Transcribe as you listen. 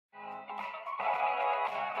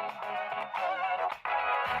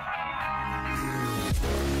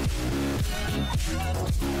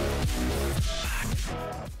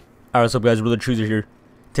Alright, what's up guys, Brother Chooser here.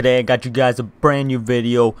 Today I got you guys a brand new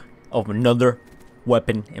video of another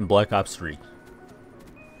weapon in Black Ops 3.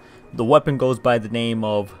 The weapon goes by the name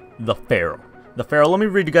of the Pharaoh. The Pharaoh, let me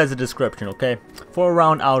read you guys the description, okay?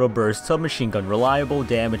 4-round auto burst, submachine gun, reliable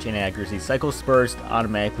damage and accuracy, cycles burst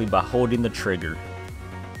automatically by holding the trigger.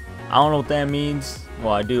 I don't know what that means,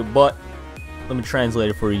 well I do, but let me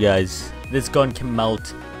translate it for you guys. This gun can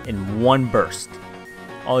melt in one burst.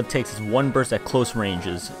 All it takes is one burst at close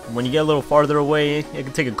ranges. When you get a little farther away, it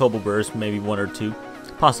can take a couple bursts, maybe one or two,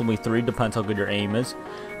 possibly three, depends how good your aim is.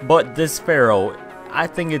 But this Pharaoh, I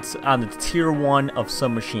think it's on the tier 1 of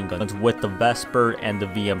submachine guns with the Vesper and the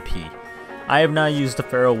VMP. I have not used the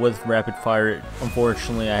Pharaoh with rapid fire.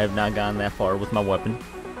 Unfortunately, I have not gotten that far with my weapon.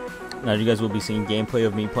 Now you guys will be seeing gameplay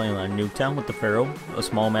of me playing on Nuketown with the Pharaoh, a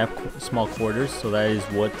small map, small quarters, so that is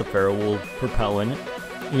what the Pharaoh will propel in it.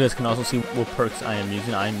 You guys can also see what perks I am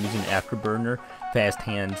using. I am using Afterburner, Fast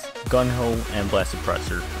Hands, Gun Ho, and Blast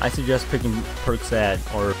Suppressor. I suggest picking perks that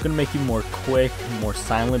are going to make you more quick, more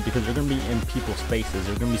silent, because they're going to be in people's faces.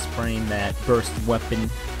 They're going to be spraying that burst weapon,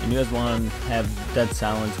 and you guys want to have dead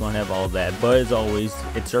silence, want to have all of that. But as always,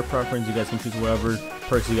 it's your preference. You guys can choose whatever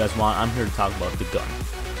perks you guys want. I'm here to talk about the gun.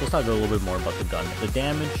 So let's talk a little bit more about the gun. The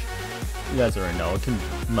damage, you guys already know, it can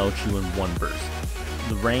melt you in one burst.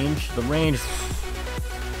 The range, I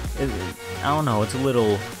don't know, it's a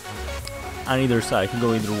little on either side. It can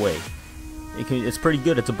go either way. It's pretty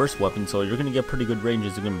good. It's a burst weapon, so you're gonna get pretty good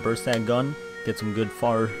ranges. You're gonna burst that gun, get some good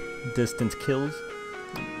far distance kills.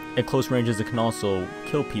 At close ranges, it can also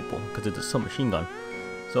kill people because it's a submachine gun.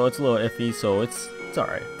 So it's a little iffy. So it's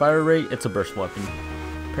alright. Fire rate, it's a burst weapon.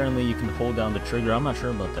 Apparently, you can hold down the trigger. I'm not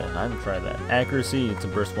sure about that. I haven't tried that. Accuracy, it's a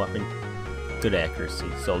burst weapon. Good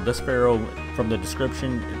accuracy. So this Pharaoh, from the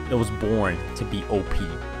description, it was born to be OP.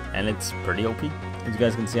 And it's pretty OP. As you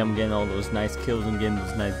guys can see, I'm getting all those nice kills and getting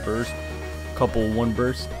those nice bursts. Couple one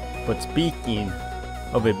burst. But speaking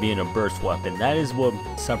of it being a burst weapon, that is what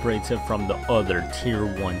separates it from the other tier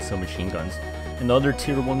 1 submachine guns. In the other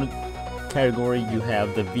tier 1 category, you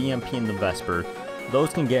have the VMP and the Vesper.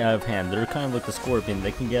 Those can get out of hand. They're kind of like the Scorpion.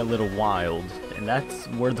 They can get a little wild. And that's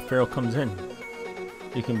where the Pharaoh comes in.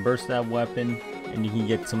 You can burst that weapon and you can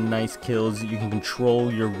get some nice kills. You can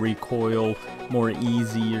control your recoil more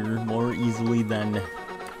easily than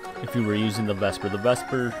if you were using the Vesper. The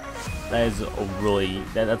Vesper, that is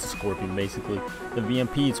that's a Scorpion basically. The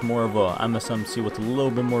VMP, it's more of a MSMC with a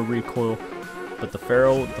little bit more recoil. But the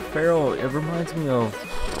Pharaoh, it reminds me of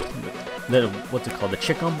what's it called, the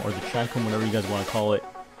Chickum or the Chickum, whatever you guys want to call it.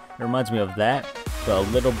 It reminds me of that, but a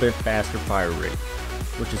little bit faster fire rate,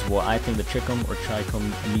 which is what I think the Chickum or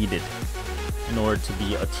Chickum needed in order to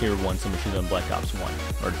be a tier 1 submachine gun Black Ops 1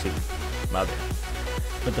 or 2. My bad.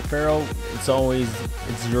 But the Pharaoh, it's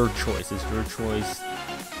your choice. It's your choice.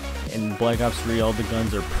 In Black Ops 3, all the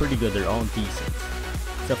guns are pretty good. They're all decent,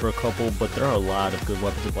 except for a couple. But there are a lot of good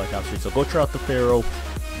weapons in Black Ops 3. So go try out the Pharaoh.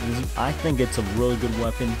 I think it's a really good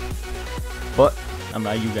weapon. But I'm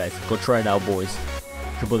not you guys. Go try it out, boys.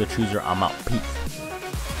 Your Brother Chooser. I'm out. Peace.